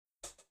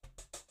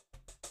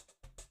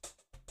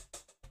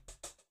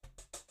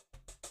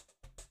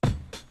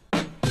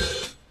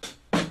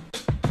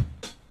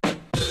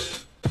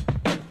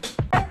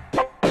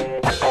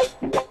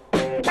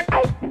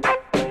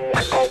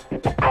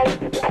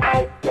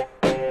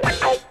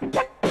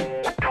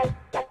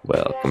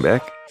Welcome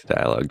back to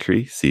Dialogue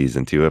Tree,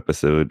 Season 2,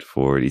 Episode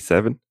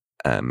 47.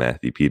 I'm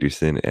Matthew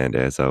Peterson, and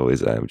as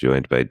always, I'm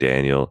joined by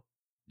Daniel,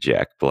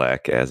 Jack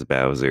Black as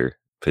Bowser,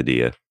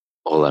 Padilla.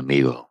 Hola,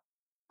 amigo.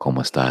 ¿Cómo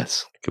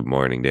estás? Good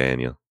morning,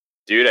 Daniel.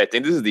 Dude, I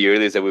think this is the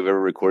earliest that we've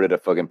ever recorded a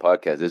fucking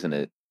podcast, isn't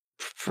it?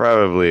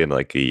 Probably in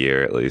like a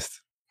year at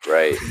least.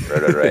 Right.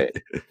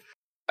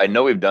 I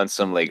know we've done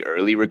some like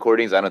early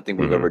recordings. I don't think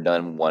we've ever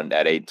done one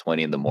at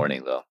 8:20 in the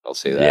morning, though. I'll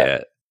say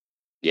that.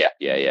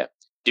 Yeah.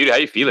 Dude, how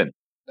you feeling?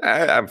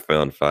 I'm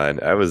feeling fine.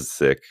 I was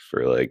sick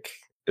for it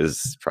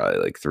was probably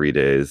like 3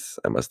 days.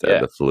 I must have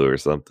had the flu or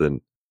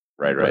something.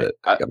 Right. But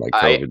I got my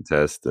COVID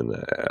test and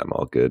I'm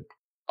all good.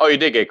 Oh, you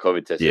did get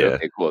COVID tested. Yeah.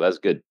 Okay, cool. That's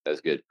good.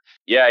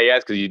 Yeah,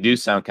 it's because you do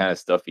sound kind of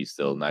stuffy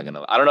still, not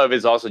gonna. I don't know if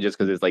it's also just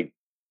because it's like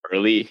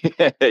early,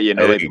 like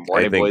the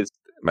morning boys.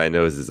 My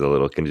nose is a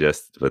little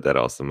congested, but that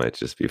also might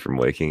just be from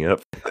waking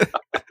up.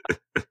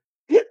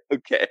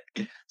 Okay.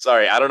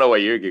 Sorry, I don't know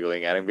what you're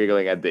giggling at. I'm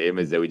giggling at the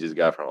image that we just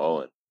got from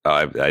Owen.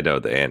 Oh, I know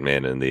the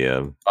Ant-Man and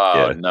the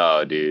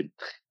no, dude.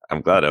 I'm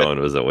glad Owen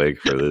was awake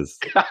for this.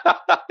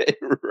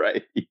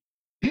 Right.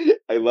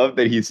 I love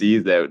that he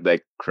sees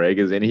that Craig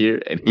is in here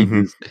and he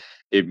just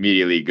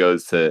immediately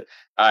goes to,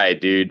 all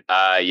right, dude.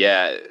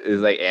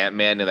 It's like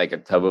Ant-Man in like a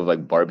tub of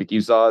like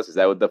barbecue sauce. Is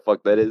that what the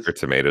fuck that is? Or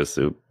tomato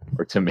soup.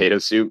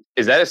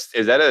 Is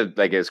that a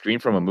like a screen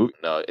from a movie?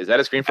 No, is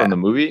that a screen from the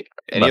movie?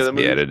 Any of the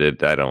movies?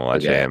 Edited. I don't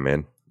watch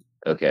Ant-Man.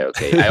 Okay.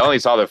 I only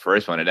saw the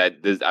first one, and I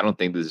don't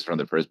think this is from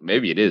the first.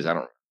 Maybe it is. I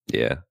don't.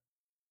 Yeah.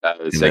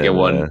 The second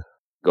one.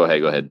 Go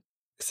ahead. It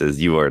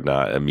says you are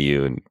not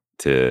immune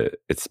to.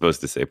 It's supposed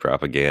to say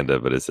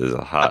propaganda, but it says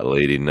hot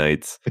lady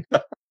nights.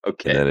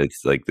 Okay. And then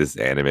it's like this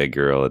anime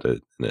girl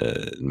in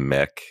a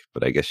mech,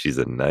 but I guess she's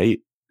a knight.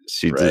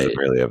 She doesn't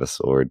really have a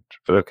sword,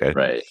 but okay.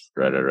 Right.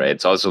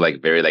 It's also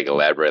like very like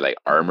elaborate like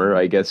armor,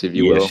 I guess, if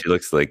you will. She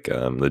looks like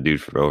the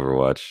dude from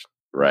Overwatch.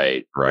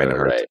 Right.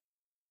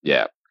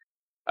 Yeah.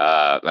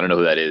 I don't know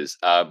who that is.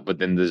 But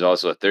then there's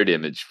also a third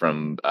image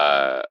from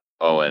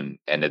Owen,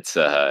 and it's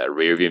a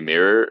rear view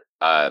mirror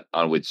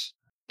in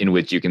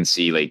which you can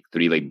see like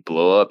 3 like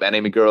blow up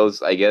anime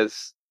girls, I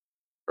guess.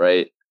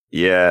 Right.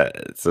 Yeah.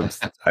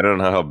 I don't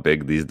know how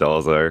big these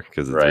dolls are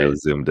because it's really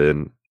zoomed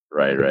in.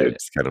 Right.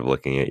 It's kind of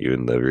looking at you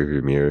in the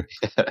rearview mirror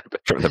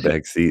from the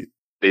back seat.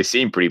 They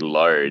seem pretty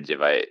large.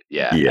 I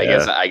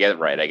guess I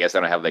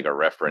don't have like a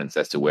reference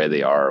as to where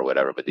they are or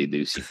whatever, but they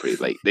do seem pretty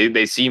like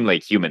they seem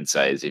like human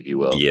size, if you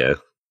will. Yeah.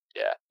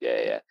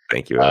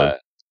 Thank you, Owen.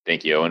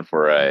 Thank you, Owen,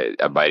 for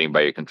abiding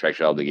by your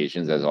contractual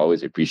obligations. As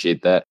always,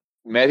 appreciate that.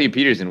 Matthew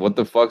Peterson, what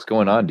the fuck's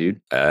going on,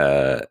 dude?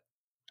 I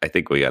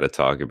think we got to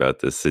talk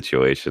about this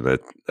situation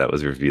that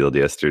was revealed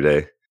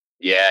yesterday.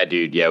 Yeah,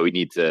 dude. Yeah, we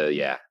need to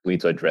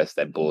address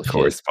that bullshit.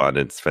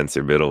 Correspondent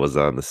Spencer Biddle was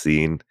on the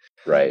scene.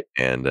 Right.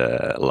 And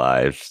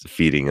live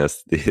feeding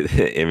us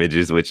the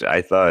images, which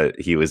I thought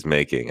he was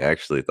making. I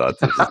actually thought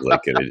this was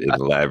like an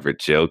elaborate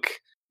joke.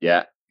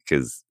 Yeah.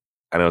 Because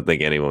I don't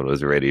think anyone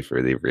was ready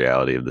for the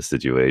reality of the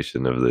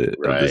situation of this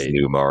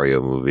new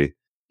Mario movie.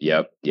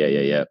 Yep.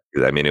 Yeah.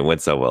 I mean, it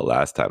went so well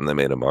last time they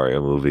made a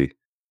Mario movie.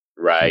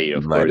 Right.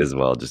 You might as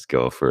well just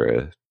go for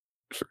a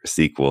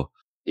sequel.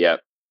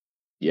 Yep.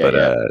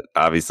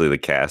 Obviously the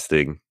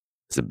casting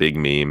is a big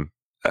meme.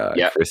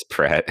 Chris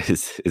Pratt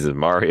is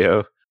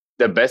Mario.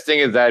 The best thing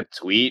is that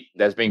tweet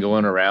that's been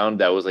going around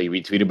that was like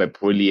retweeted by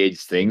Poorly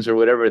Aged Things or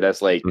whatever. That's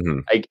like,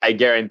 I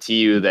guarantee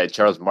you that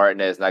Charles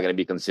Martinet is not going to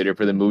be considered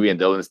for the movie, and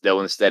they'll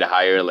instead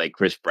hire like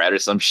Chris Pratt or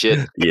some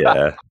shit.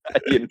 Yeah.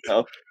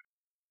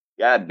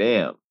 God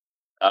damn.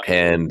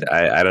 And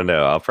I don't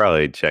know. I'll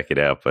probably check it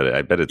out, but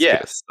I bet it's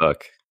gonna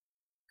suck.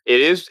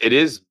 It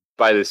is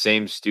by the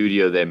same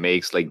studio that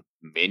makes like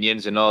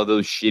Minions and all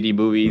those shitty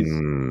movies,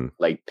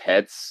 like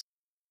Pets,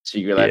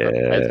 Secret Life of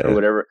Pets or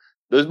whatever.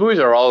 Those movies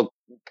are all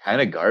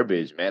kind of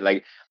garbage, man.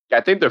 Like, I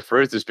think the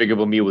first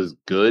Despicable Me was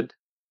good.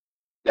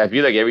 I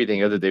feel like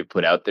everything else that they've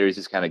put out there is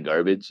just kind of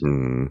garbage.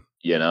 You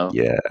know?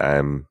 Yeah,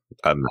 I'm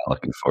not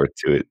looking forward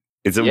to it.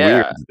 It's a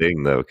weird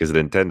thing though, because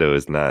Nintendo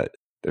is not.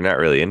 They're not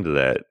really into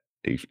that.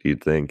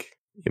 You'd think,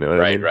 you know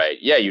what I mean? Right.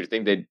 Yeah, you'd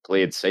think they'd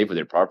play it safe with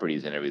their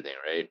properties and everything,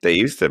 right? They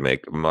used to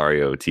make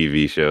Mario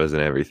TV shows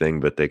and everything,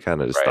 but they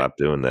kind of just stopped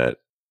doing that.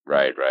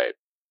 Right.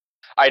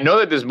 I know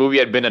that this movie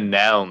had been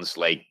announced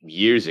like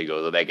years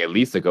ago, like at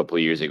least a couple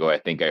of years ago. I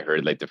think I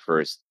heard like the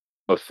first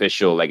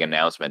official like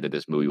announcement that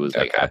this movie was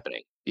like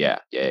happening. Yeah.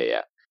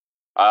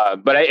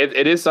 But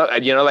it is,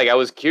 like I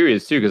was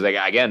curious too, because like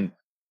again,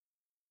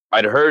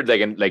 I'd heard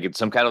like it's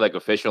some kind of like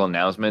official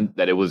announcement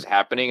that it was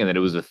happening and that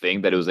it was a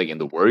thing that it was like in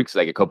the works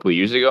like a couple of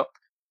years ago,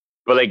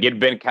 but like it'd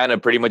been kind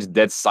of pretty much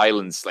dead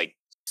silence like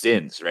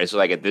since, right? So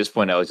like at this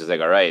point I was just like,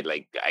 all right,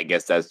 like I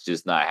guess that's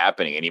just not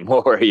happening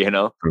anymore, you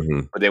know?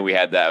 But then we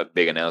had that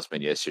big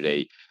announcement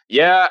yesterday.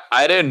 Yeah,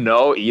 I didn't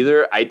know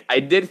either. I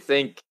did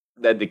think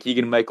that the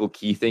Keegan-Michael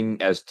Key thing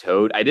as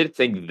Toad, I did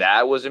think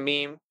that was a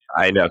meme.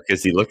 I know,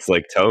 because he looks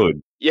like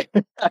Toad. Yeah.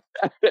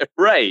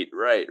 Right.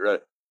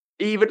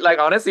 Even like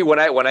honestly, when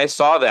I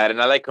saw that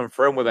and I like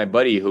confirmed with my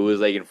buddy who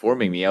was like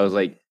informing me, I was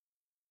like,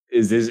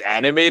 is this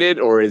animated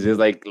or is this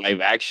like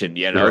live action?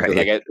 You know, because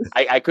Right.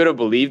 like I could have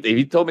believed if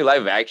you told me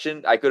live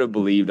action, I could have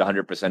believed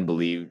 100%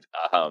 believed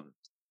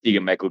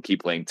Keegan Michael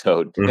keep playing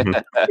Toad.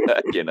 Mhm.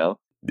 You know,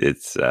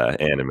 It's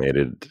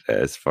animated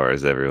as far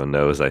as everyone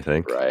knows, I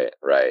think. right.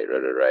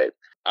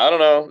 I don't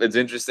know. It's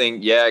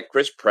interesting. Yeah,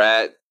 Chris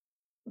Pratt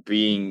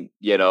being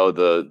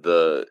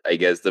the I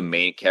guess the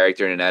main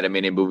character in an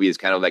animated movie is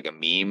kind of like a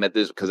meme at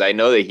this because I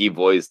know that he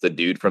voiced the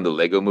dude from the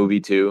Lego movie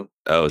too.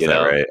 Oh, is You that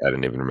know, right? I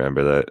didn't even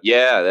remember that.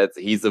 yeah, that's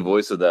he's the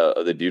voice of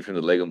the dude from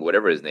the Lego,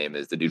 whatever his name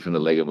is, the dude from the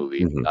Lego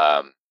movie.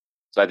 Mhm.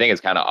 So I think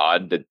it's kind of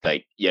odd that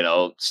like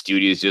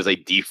studios just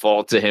like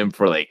default to him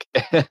for like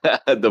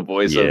the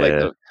voice of like Yeah.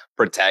 the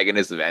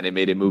protagonist of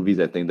animated movies.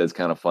 I think that's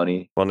kind of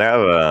funny. Well,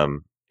 now,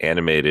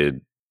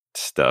 animated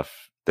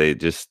stuff, they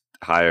just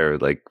hire,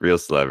 like, real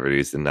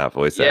celebrities and not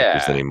voice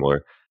actors Yeah,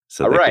 anymore,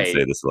 so they can say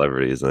right, the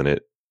celebrity is in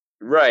it.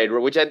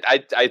 which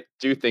I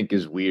do think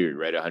is weird,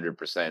 right?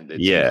 100%. It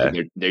seems like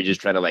Yeah. they're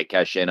just trying to like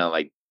cash in on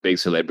like big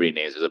celebrity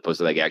names as opposed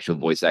to like actual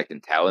voice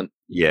acting talent.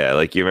 Yeah,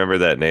 like, you remember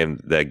that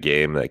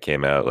game that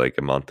came out, like,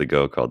 a month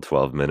ago called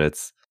 12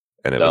 Minutes?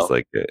 And it was No.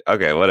 like,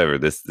 okay, whatever,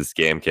 this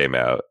game came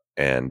out,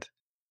 and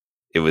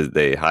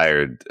they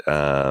hired,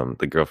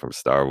 the girl from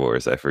Star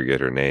Wars, I forget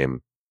her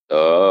name,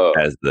 Oh,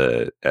 as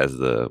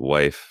the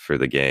wife for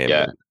the game,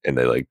 yeah, and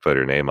they, like, put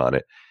her name on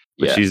it,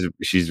 but yeah.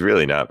 she's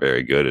really not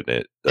very good in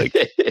it, like,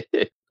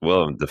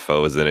 Willem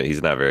Dafoe's in it,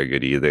 he's not very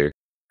good either,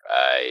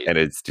 Right. and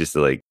it's just,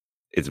 like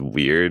it's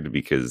weird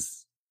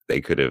because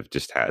they could have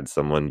just had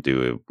someone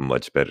do a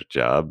much better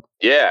job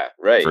Yeah,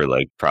 for, right,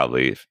 like,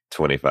 probably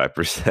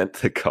 25%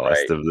 the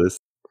cost right. of this.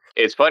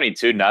 It's funny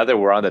too, now that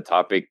we're on the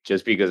topic,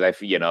 just because like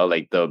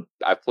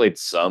I played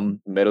some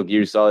Metal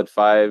Gear Solid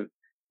 5,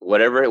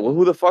 whatever.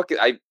 Who the fuck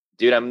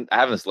dude, I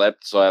haven't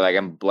slept, so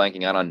I'm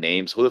blanking out on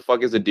names. Who the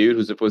fuck is the dude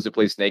who's supposed to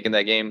play Snake in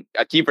that game?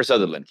 Kiefer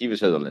Sutherland. Kiefer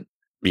Sutherland.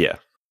 Yeah,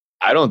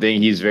 I don't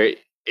think he's very.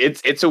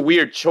 It's a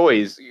weird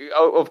choice.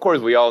 Of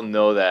course, we all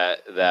know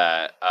that.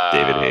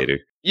 David Hayter.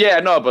 Yeah,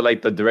 no, but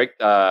like the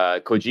direct Oh,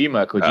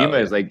 Kojima yeah.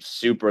 is like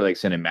super like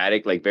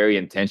cinematic, like very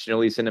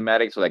intentionally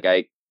cinematic. So like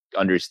I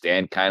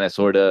understand, kind of,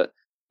 sort of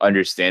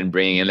understand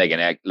bringing in like an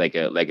act, like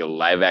a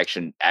live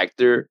action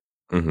actor,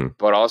 Mhm.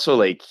 but also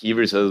like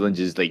Kiefer Sutherland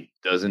just like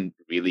doesn't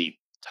really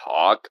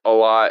talk a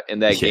lot in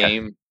that Yeah,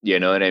 game. You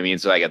know what I mean?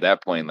 So like at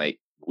that point, like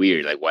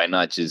weird. Like why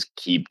not just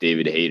keep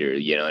David Hayter?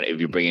 You know, if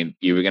you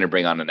were gonna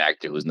bring on an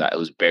actor who's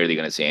barely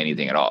gonna say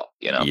anything at all.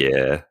 You know?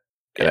 yeah,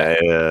 and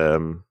Yeah.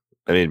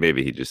 I mean,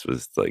 maybe he just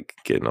was, like,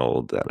 getting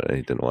old, I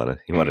don't know,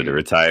 he wanted to Mhm.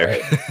 retire.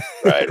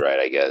 Right. Right.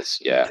 I guess.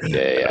 I Yeah.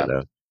 don't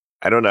know.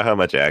 I don't know how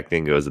much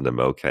acting goes into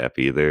mocap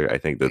either, I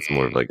think that's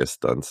more of, Mhm. like, a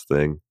stunts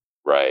thing.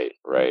 Right.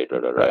 I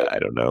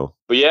don't know.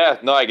 But yeah,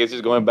 no, I guess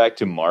just going back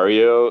to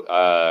Mario,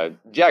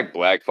 Jack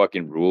Black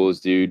fucking rules,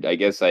 dude. I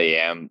guess I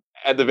am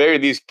at the very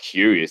least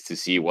curious to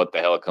see what the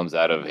hell comes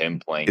out of him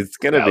playing It's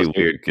gonna be Bowser.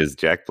 weird because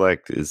Jack Black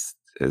is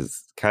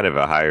kind of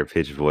a higher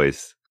pitched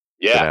voice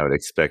than Yeah. I would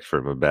expect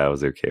from a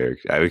Bowser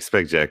character. I would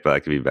expect Jack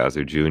Black to be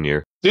Bowser Jr.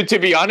 Dude, to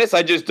be honest,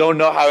 I just don't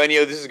know how any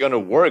of this is gonna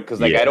work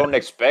because like I Yeah, don't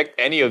expect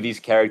any of these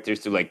characters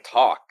to like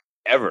talk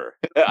ever.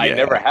 I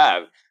never yeah,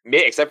 have.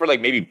 Except for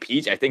like maybe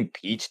Peach. I think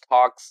Peach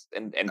talks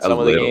in a some of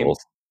the little, games,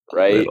 a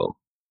right? little.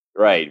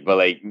 Right, but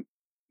like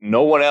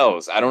no one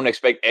else. I don't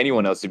expect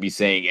anyone else to be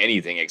saying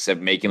anything except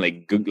making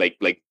like good,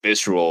 like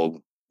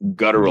visceral,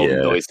 guttural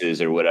Yeah,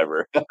 noises or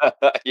whatever.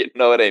 You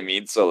know what I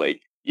mean? So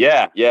like,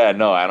 yeah.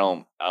 No, I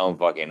don't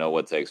fucking know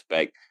what to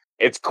expect.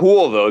 It's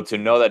cool though to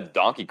know that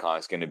Donkey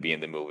Kong's going to be in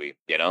the movie.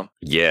 You know?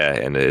 yeah,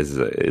 and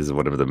is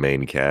one of the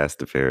main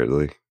cast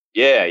apparently.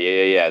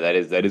 Yeah.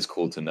 That is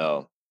cool to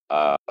know.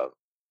 Uh,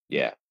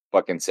 yeah.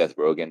 Fucking Seth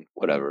Rogen,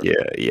 whatever. Yeah,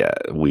 yeah,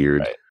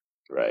 weird,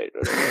 Right,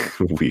 right.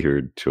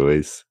 weird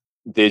choice.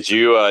 Did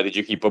you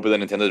keep up with the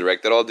Nintendo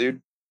Direct at all,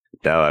 dude?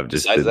 Now I've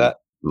just Besides been that?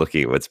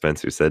 looking at what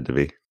Spencer said to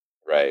me.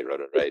 Right.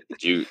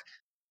 Did you?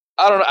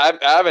 I don't know.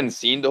 I haven't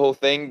seen the whole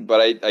thing,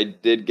 but I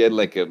did get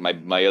like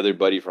my other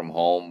buddy from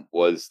home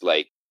was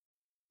like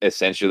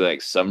essentially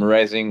like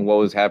summarizing what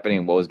was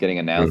happening, what was getting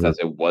announced Mhm. as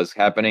it was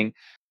happening.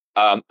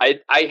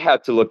 I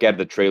had to look at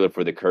the trailer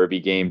for the Kirby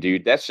game,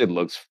 dude. That shit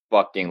looks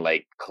fucking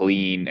like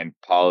clean and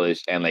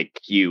polished and like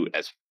cute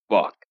as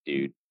fuck,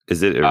 dude.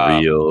 Is it a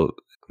Um, real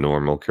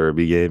normal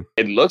Kirby game?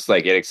 it looks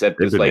like it, except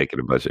They've it's been like making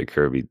a bunch of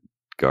Kirby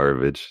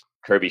garbage.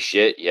 Kirby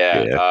shit.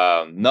 Yeah.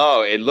 Yeah.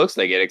 No, it looks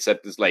like it,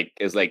 except it's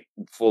like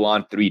full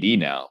on 3D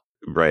now.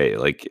 Right,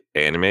 like,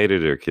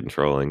 animated or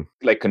controlling?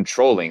 Like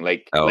controlling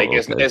like Oh, okay.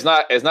 it's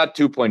not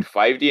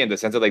 2.5D in the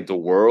sense that like the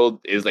world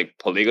is like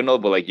polygonal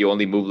but like you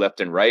only move left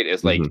and right.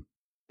 It's like Mhm.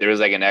 there's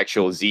like an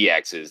actual Z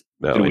axis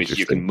Oh, through which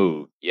you can interesting.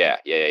 move.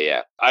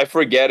 Yeah. I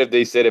forget if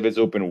they said if it's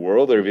open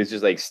world or if it's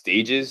just like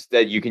stages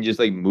that you can just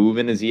like move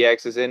in the Z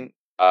axis in.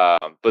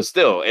 But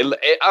still,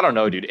 I don't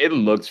know, dude. It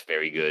looks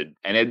very good,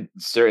 and it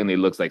certainly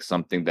looks like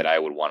something that I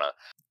would want to,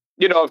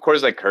 of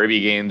course, like Kirby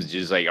games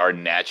just like are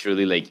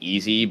naturally like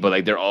easy, but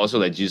like they're also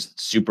like just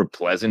super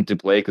pleasant to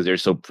play because they're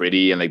so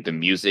pretty and like the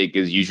music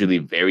is usually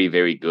very,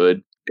 very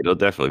good. It'll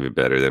definitely be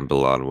better than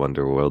Balan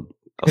Wonderworld.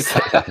 I'll say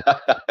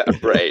that.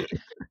 Right.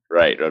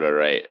 Right.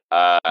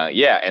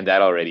 Yeah, and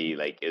that already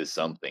like is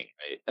something,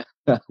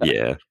 right?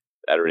 Yeah.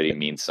 That already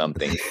means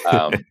something.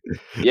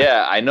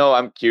 Yeah, I know.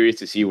 I'm curious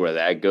to see where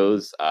that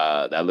goes.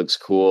 That looks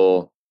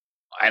cool,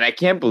 and I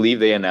can't believe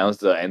they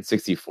announced the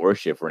N64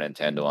 ship for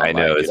Nintendo I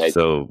know Online, dude. it's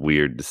so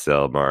weird to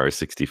sell Mario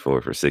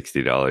 64 for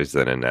 $60,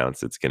 then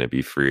announce it's gonna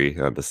be free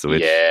on the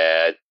Switch.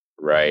 Yeah,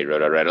 right.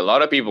 A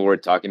lot of people were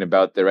talking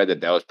about that, right?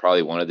 That was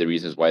probably one of the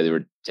reasons why they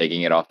were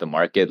taking it off the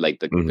market, like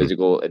the Mhm.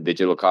 physical and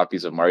digital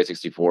copies of Mario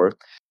 64,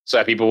 so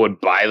that people would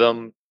buy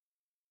them.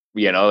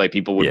 Like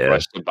people would Yeah.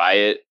 rush to buy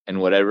it and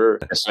whatever,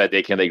 so that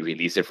they can like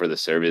release it for the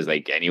service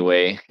like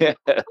anyway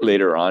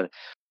later on.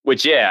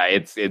 Which yeah,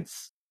 it's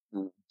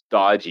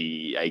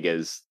dodgy, I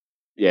guess.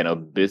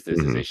 Business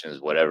Mhm. decisions,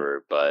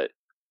 whatever. But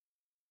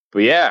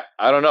yeah,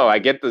 I don't know. I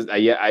get this.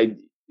 Yeah,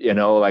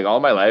 like all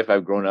my life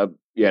I've grown up,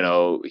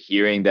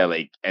 hearing that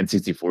like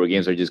N64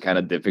 games are just kind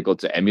of difficult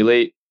to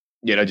emulate.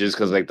 Just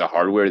because like the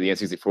hardware of the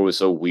N64 was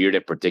so weird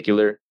in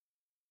particular.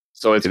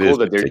 So it's It is cool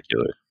that they're,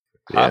 particular.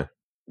 huh?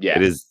 Yeah.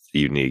 It Yeah. is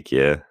unique,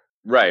 yeah.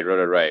 Right.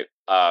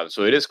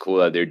 So it is cool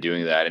that they're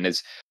doing that, and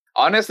it's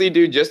honestly,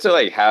 dude, just to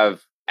like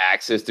have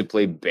access to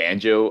play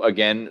banjo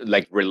again,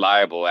 like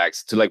reliable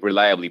access to like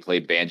reliably play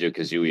Banjo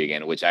Kazooie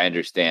again, which I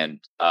understand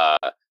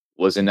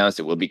was announced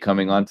it will be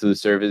coming onto the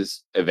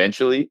service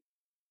eventually.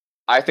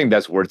 I think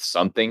that's worth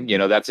something.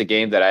 That's a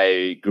game that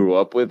I grew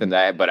up with,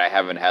 but I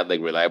haven't had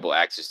like reliable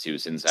access to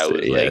since I So,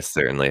 was yeah, like,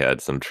 certainly had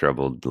some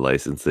troubled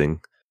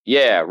licensing.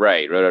 yeah,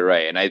 right.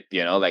 And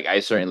like I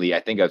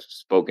think I've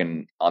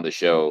spoken on the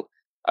show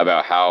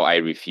about how I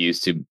refuse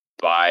to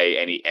buy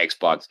any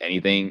Xbox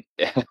anything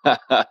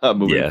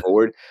moving Yeah.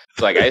 forward.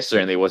 So like I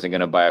certainly wasn't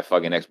gonna buy a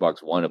fucking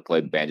Xbox One to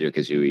play Banjo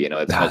Kazooie. It's Nah,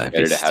 much that'd be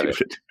better to have it.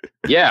 stupid.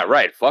 Yeah,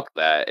 right. Fuck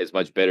that. It's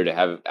much better to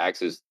have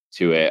access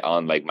to it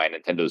on like my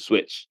Nintendo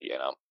Switch.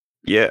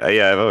 Yeah,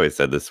 I've always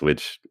said the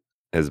Switch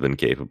has been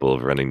capable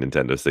of running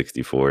Nintendo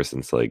 64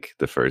 since, like,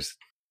 the first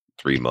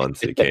 3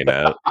 months it came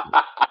out.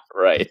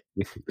 Right.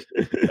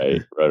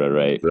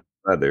 Right. So,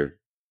 glad they're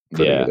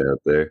putting it Yeah.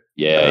 out there.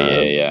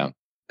 Yeah. Yeah.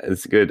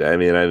 It's good. I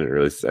mean, I didn't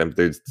really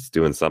they're just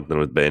doing something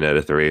with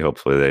Bayonetta 3.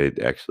 Hopefully,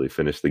 they actually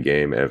finish the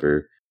game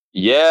ever.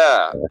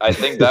 Yeah, I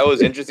think that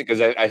was interesting because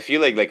I feel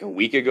like a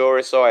week ago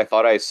or so, I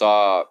thought I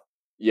saw,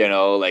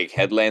 like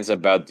headlines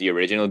about the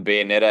original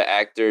Bayonetta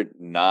actor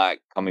not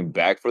coming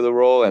back for the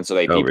role. And so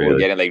like Oh, people were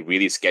really? getting like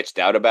really sketched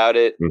out about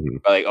it. Mhm.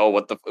 Like,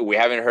 oh, we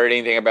haven't heard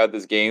anything about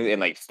this game in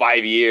like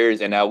 5 years.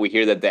 And now we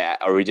hear that the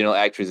original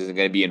actress isn't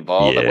going to be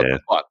involved. Like, what Yeah.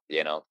 the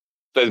fuck?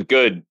 So it's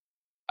good.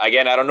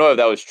 Again, I don't know if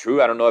that was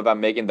true. I don't know if I'm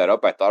making that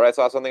up. I thought I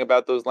saw something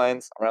about those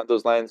lines, around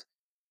those lines,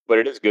 but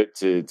it is good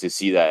to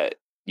see that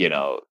you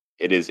know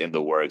it is in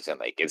the works and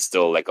like it's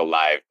still like a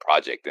live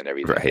project and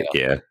everything. Right,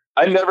 yeah.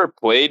 I never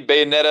played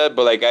Bayonetta,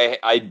 but like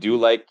I do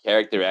like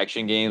character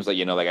action games. Like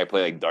like I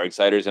play like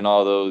Darksiders and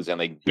all those, and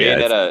like Yeah,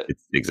 Bayonetta.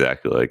 it's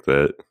exactly like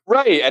that.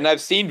 Right, and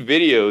I've seen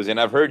videos and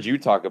I've heard you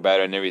talk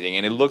about it and everything,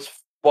 and it looks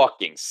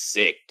fucking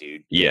sick,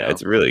 dude. Yeah,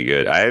 it's really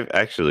good.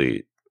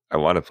 I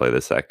wanna play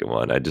the second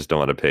one. I just don't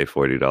wanna pay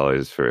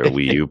 $40 for a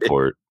Wii U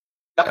port,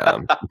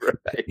 um,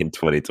 Right. in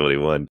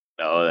 2021.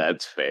 No,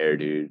 that's fair,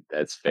 dude.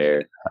 That's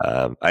fair.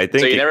 I So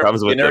think it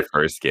comes you with the never.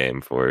 first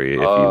game for you if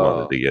you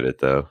wanted Oh, to get it,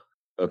 though.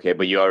 okay,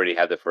 but you already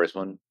had the first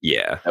one.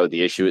 Yeah. That was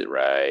the issue.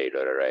 Right.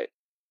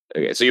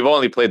 Okay, so you've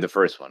only played the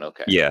first one.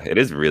 Okay. Yeah, it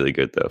is really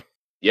good, though.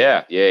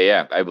 Yeah.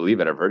 I believe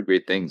it. I've heard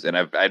great things, and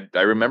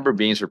I remember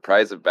being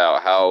surprised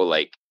about how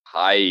like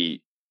high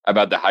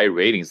about the high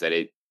ratings that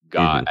it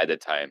got Mhm. at the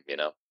time.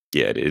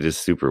 Yeah, it is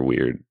super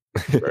weird.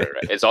 Right.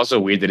 It's also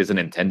weird that it's a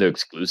Nintendo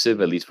exclusive,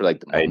 at least for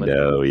like the I moment.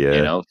 know,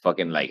 yeah.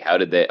 Fucking like, how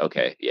did they?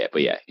 Okay, yeah,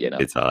 but yeah.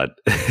 It's odd.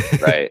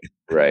 Right.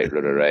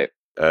 Right.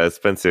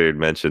 Spencer had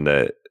mentioned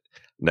that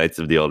Knights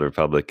of the Old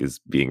Republic is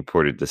being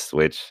ported to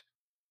Switch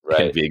and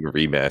Right. being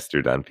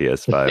remastered on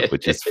PS5,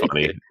 which is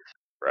funny.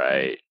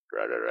 Right.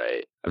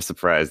 I'm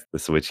surprised the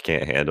Switch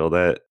can't handle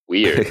that.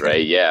 Weird,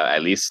 right? Yeah,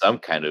 at least some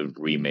kind of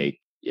remake.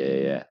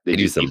 Yeah. They They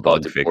do just some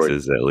default bug to port.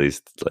 fixes at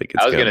least, like,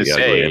 I it's was gonna gonna be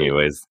ugly say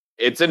anyways.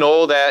 it's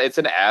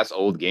an ass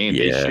old game.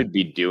 They Yeah. should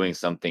be doing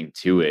something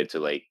to it to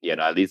like,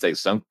 at least like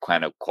some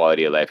kind of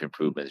quality of life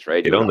improvements,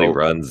 right? It You would only hope.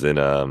 runs in,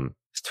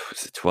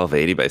 is it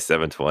 1280 by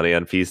 720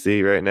 on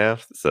PC right now?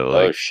 So,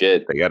 Oh like,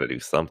 shit. they gotta do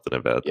something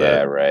about Yeah,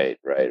 that. right.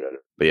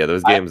 But, yeah,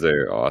 those I games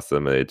are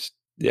awesome. It's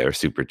yeah, they're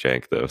super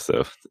jank, though,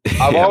 so I've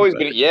yeah, I'm always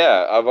glad been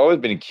yeah, I've always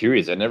been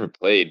curious. I never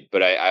played,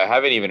 but I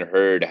haven't even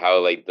heard how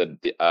like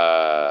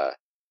how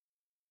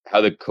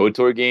the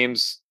KOTOR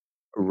games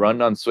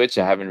run on Switch.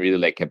 I haven't really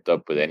like kept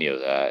up with any of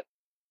that.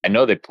 I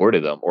know they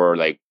ported them, or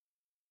like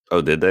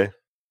Oh, did they?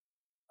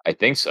 I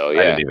think so. I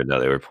didn't Yeah. even know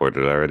they were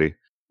ported already.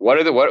 What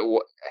are the what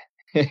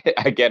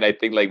again? I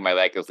think like my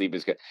lack of sleep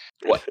is good.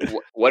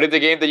 What is the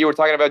game that you were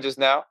talking about just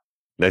now?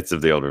 Knights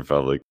of the Old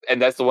Republic.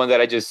 And that's the one that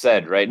I just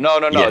said, right? No.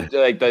 Yeah.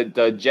 Like the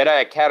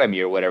Jedi Academy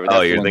or whatever. Oh,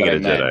 That's the you're one that thinking I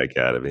of meant. Jedi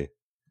Academy.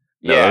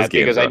 No, Yeah, those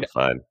games because run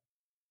fine.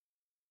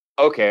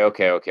 okay. Yeah,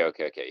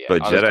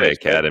 But on the Jedi Switch, right?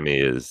 Academy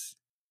is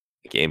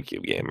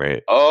GameCube game,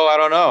 right? Oh, I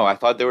don't know. I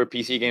thought there were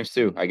PC games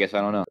too. I guess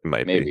I don't know. It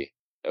might be. Maybe.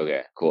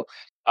 Okay, cool.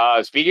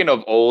 Speaking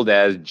of old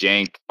as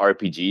jank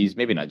RPGs,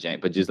 maybe not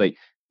jank, but just like,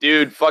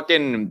 dude,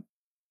 fucking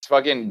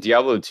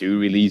Diablo 2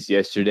 released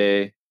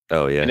yesterday,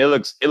 Oh and yeah,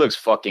 it looks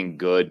fucking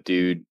good,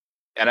 dude.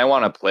 And I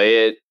want to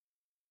play it,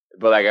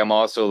 but like I'm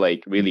also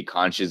like really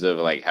conscious of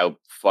like how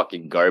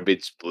fucking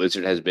garbage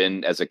Blizzard has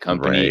been as a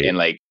company right. in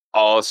like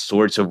all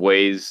sorts of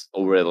ways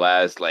over the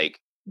last like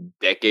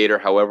decade or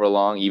however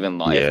long, even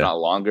if Yeah. not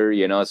longer,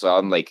 you know. So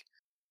I'm like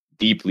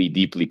deeply,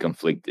 deeply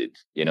conflicted.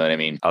 You know what I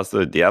mean?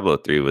 Also, Diablo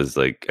 3 was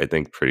like I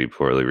think pretty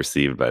poorly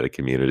received by the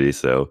community.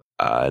 So,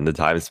 in the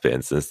time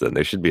span since then,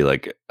 there should be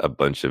like a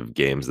bunch of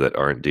games that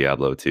aren't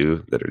Diablo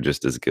 2 that are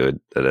just as good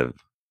that have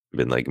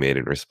been like made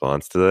in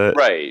response to that.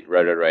 Right,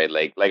 right, right,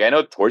 right. Like I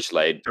know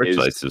Torchlight is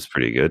Torchlight's was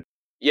pretty good.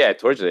 yeah,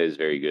 Torchlight is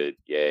very good.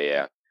 Yeah,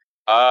 yeah.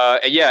 Yeah.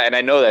 And yeah, and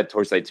I know that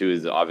Torchlight 2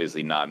 is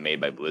obviously not made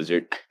by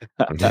Blizzard.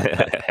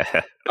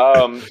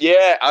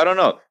 Yeah, I don't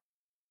know.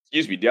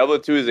 Excuse me, Diablo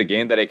 2 is a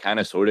game that I kind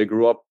of sort of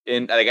grew up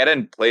in. Like I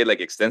didn't play it like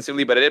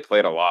extensively, but I did play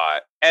it a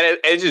lot. And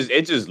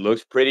it just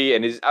looks pretty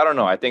and it's I don't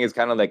know, I think it's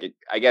kind of like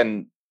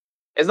again,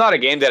 it's not a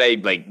game that I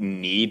like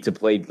need to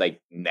play like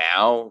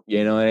now,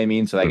 you know what I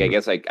mean? So like I Mhm.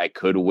 guess like I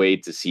could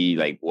wait to see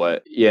like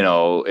what, you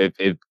know,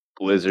 if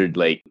Blizzard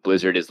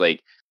is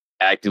like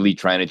actively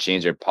trying to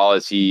change their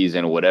policies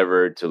and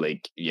whatever to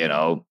like, you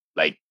know,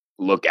 like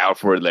look out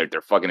for like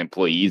their fucking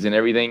employees and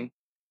everything.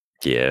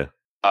 Yeah,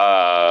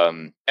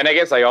 And I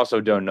guess I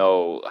also don't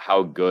know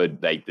how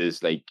good like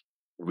this like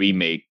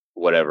remake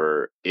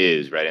whatever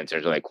is, right? In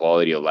terms of like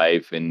quality of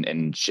life and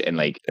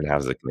like and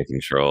how's it gonna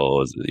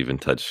control? Is it even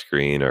touch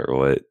screen or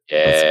what's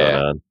going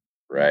yeah, on?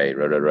 right,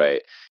 right, right,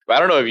 right. But I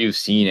don't know if you've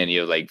seen any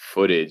of like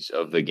footage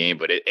of the game,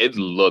 but it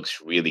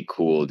looks really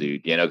cool,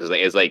 dude. You know, because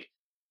like it's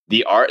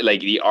the art.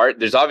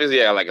 There's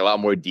obviously like a lot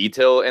more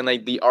detail in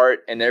like the art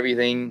and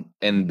everything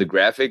and the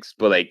graphics,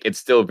 but like it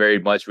still very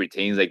much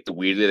retains like the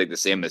weirdly like the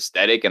same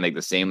aesthetic and like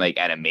the same like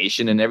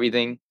animation and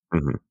everything.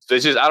 Mhm. So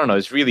it's just I don't know,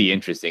 it's really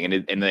interesting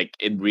and like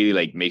it really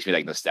like makes me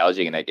like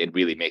nostalgic and like it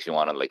really makes me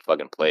want to like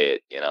fucking play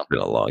it, you know? Been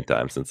a long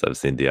time since I've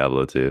seen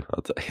Diablo 2,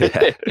 I'll tell you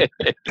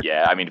that.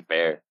 Yeah, I mean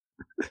fair.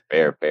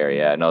 Fair, fair.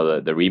 Yeah, no,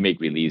 the remake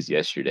released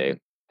yesterday,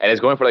 and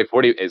it's going for like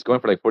 40. It's going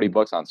for like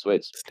 $40 on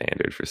Switch.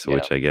 Standard for You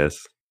know, Switch, I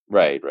guess.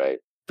 right, right.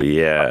 But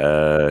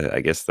yeah, I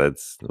guess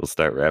we'll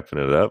start wrapping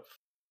it up.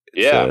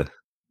 It's Yeah,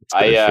 it's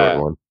been I a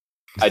short one.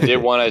 I did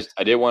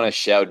want to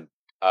shout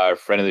our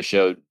friend of the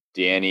show,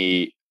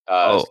 Danny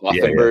Oh, yeah,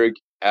 yeah. Slothenberg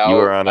You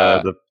were out.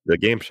 on, the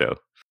game show.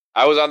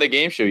 I was on the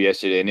game show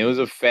yesterday, and it was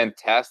a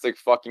fantastic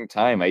fucking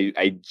time.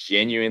 I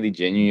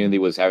genuinely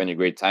was having a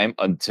great time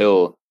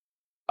until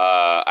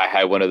I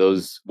had one of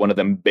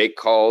them big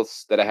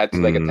calls that I had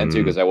to like attend to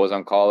Mm, because I was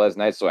on call last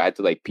night, so I had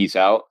to like peace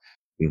out.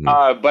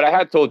 mhm. But I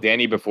had told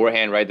Danny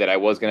beforehand, right, that I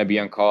was gonna be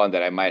on call and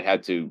that I might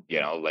have to,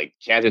 you know, like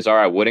chances are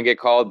I wouldn't get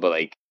called, but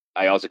like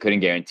I also couldn't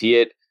guarantee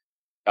it.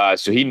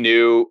 So he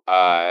knew.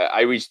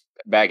 I reached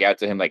back out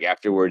to him like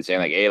afterwards, saying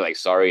like, "Hey, like,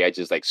 sorry, I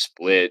just like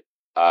split,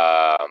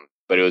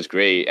 but it was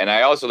great." And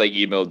I also like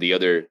emailed the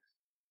other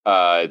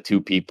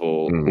two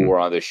people who Mhm. were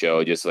on the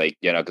show, just like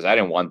you know, because I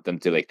didn't want them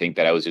to like think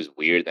that I was just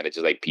weird and I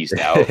just like pieced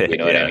out. You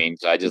know what I Yeah, mean?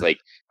 So I just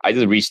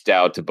reached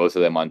out to both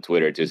of them on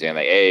Twitter to saying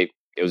like, "Hey,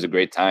 it was a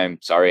great time.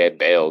 Sorry, I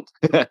bailed."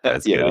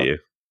 that's You good of know? you.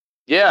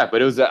 Yeah,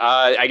 but it was.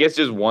 I guess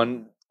just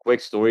one quick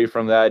story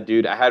from that,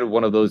 dude. I had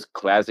one of those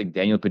classic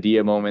Daniel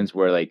Padilla moments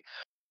where like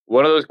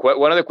one of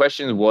the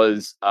questions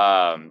was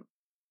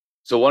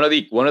so one of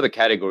the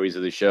categories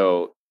of the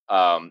show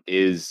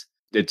is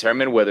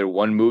determine whether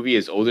one movie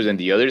is older than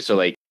the other. So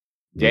like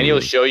Danny will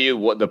Mm, show you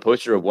what the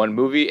poster of one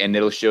movie, and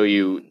it'll show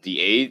you the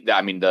age.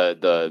 I mean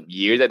the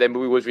year that that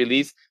movie was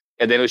released,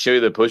 and then it'll show you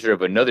the poster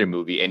of another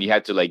movie, and you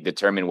have to like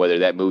determine whether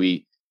that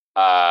movie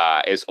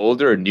is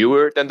older or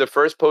newer than the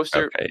first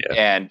poster. okay, yeah,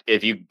 And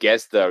if you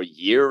guess the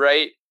year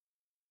right,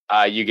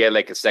 you get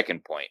like a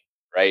second point,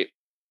 right?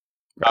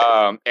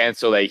 right. And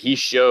so like he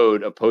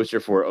showed a poster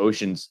for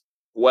Ocean's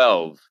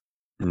 12.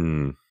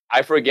 Mm,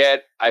 I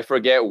forget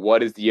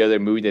what is the other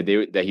movie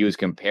that he was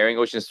comparing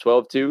Ocean's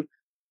 12 to.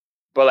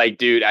 But like,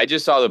 dude, I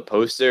just saw the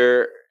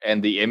poster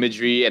and the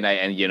imagery,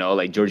 and you know,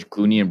 like George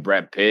Clooney and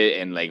Brad Pitt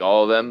and like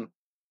all of them,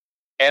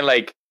 and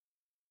like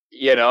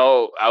you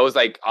know, I was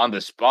like on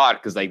the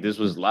spot because like this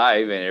was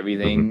live and mhm.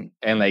 everything,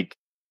 and like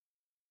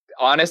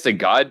honest to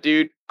God,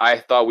 dude, I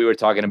thought we were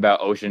talking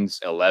about Ocean's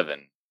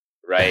 11,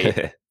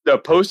 right? The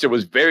poster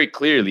was very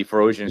clearly for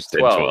It Ocean's said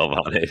 12. 12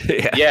 on it,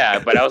 yeah. Yeah,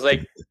 but I was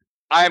like,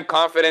 I am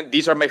confident.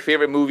 These are my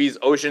favorite movies.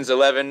 Ocean's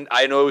 11.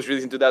 I know it was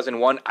released in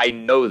 2001. I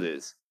know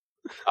this.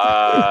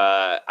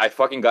 I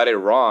fucking got it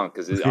wrong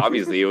because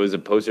obviously it was a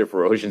poster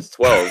for Ocean's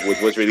 12,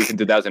 which was released in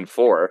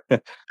 2004.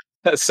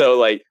 So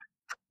like,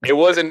 it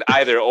wasn't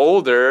either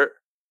older.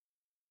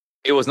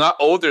 It was not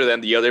older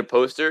than the other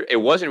poster. It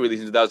wasn't released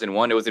in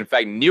 2001. It was in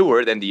fact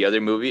newer than the other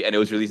movie, and it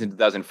was released in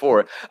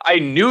 2004. I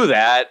knew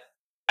that.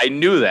 I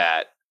knew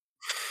that.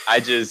 I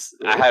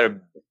had a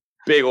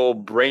big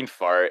old brain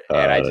fart, and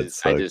That I just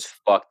sucks.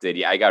 fucked it.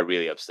 Yeah, I got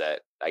really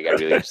upset. I got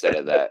really upset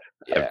at that. I have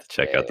Yeah, to yeah,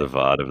 check out yeah. the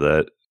VOD of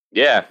that.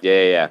 Yeah, yeah,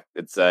 yeah, yeah.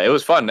 It's it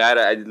was fun. I had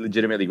a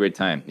legitimately great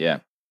time. Yeah.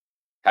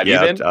 Have you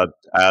Yeah, been?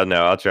 I'll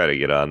know. I'll try to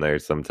get on there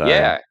sometime.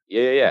 Yeah,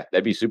 yeah, yeah, yeah.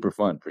 That'd be super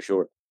fun for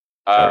sure.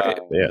 All right.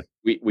 Yeah.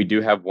 We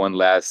do have one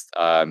last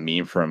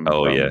meme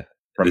Oh yeah.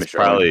 from It's Mr.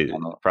 Owen probably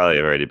McDonald. probably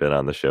already been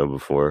on the show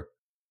before.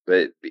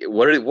 But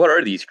what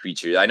are these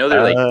creatures? I know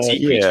they're like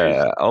sea creatures,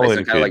 Yeah. like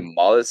some kind of like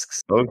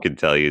mollusks. Owen could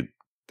tell you.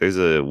 There's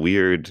a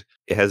weird.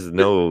 It has Th-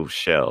 no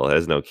shell. It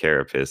has no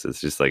carapace. It's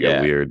just like a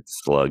Yeah, weird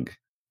slug.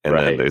 And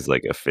then right. there's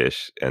like a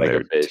fish, and Like a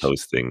they're fish.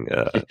 toasting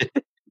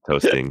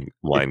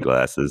wine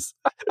glasses,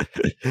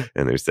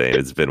 and they're saying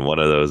it's been one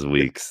of those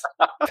weeks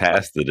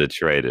past the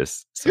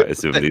detritus. So I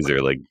assume these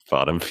are like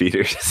bottom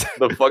feeders.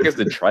 The fuck is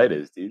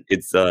detritus, dude?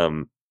 It's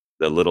the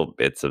little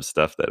bits of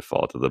stuff that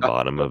fall to the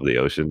bottom of the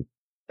ocean.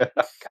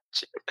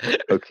 Gotcha.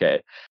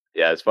 Okay.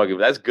 Yeah, it's fucking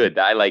that's good.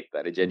 I like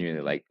that. I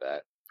genuinely like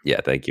that.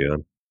 Yeah, thank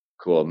you.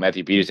 Cool.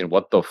 Matthew Peterson,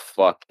 what the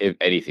fuck, if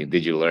anything,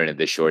 did you learn in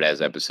this short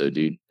ass episode,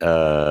 dude?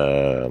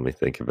 Let me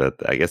think about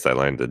that. I guess I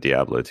learned the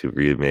Diablo 2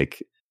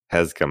 remake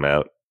has come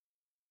out,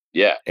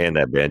 Yeah. and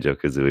that Banjo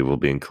Kazooie will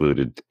be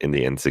included in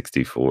the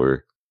N64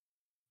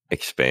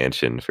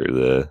 expansion for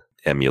the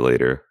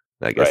emulator.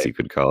 I guess Right. you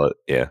could call it.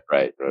 Yeah,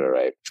 Right. Right.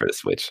 Right. for the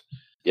Switch.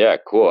 Yeah,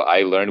 cool.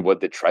 I learned what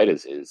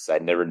detritus is. I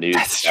never knew.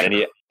 That's true.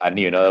 I didn't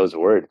even know that was a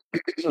word.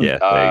 Yeah,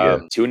 there you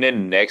go. Tune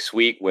in next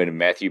week when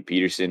Matthew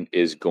Peterson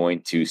is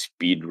going to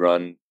speed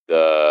run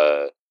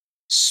the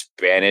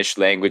Spanish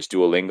language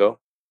Duolingo.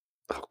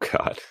 Oh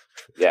God,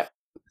 Yeah.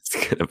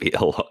 it's gonna be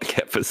a long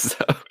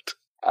episode.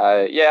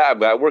 Yeah,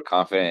 but we're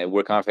confident.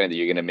 We're confident that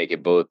you're going to make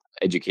it both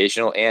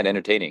educational and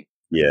entertaining.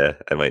 Yeah,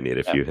 I might need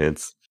a Yeah. few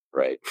hints.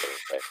 Right.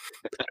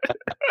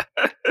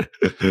 Right.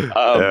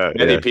 Yeah,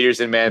 Matthew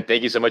Peterson, man,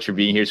 thank you so much for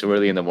being here so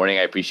early in the morning.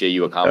 I appreciate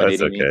you that's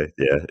accommodating me. okay.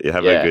 Yeah, you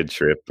have a Yeah. good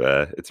trip.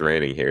 It's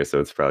raining here, so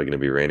it's probably gonna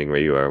be raining where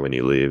you are when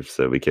you leave.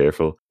 So be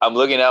careful. I'm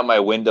looking out my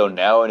window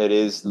now, and it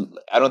is.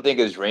 I don't think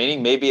it's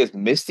raining. Maybe it's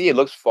misty. It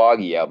looks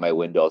foggy out my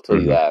window. I'll tell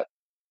you Mhm. that.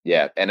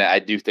 Yeah, and I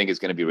do think it's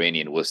going to be rainy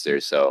in Worcester.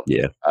 So,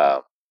 Yeah.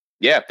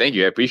 yeah, thank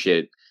you. I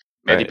appreciate it.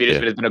 All Matthew right. Yeah.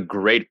 Peterson, it's been a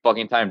great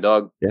fucking time,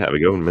 dog. Yeah. Have a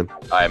good one, man. All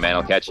right, man.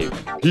 I'll catch you.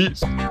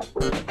 Peace.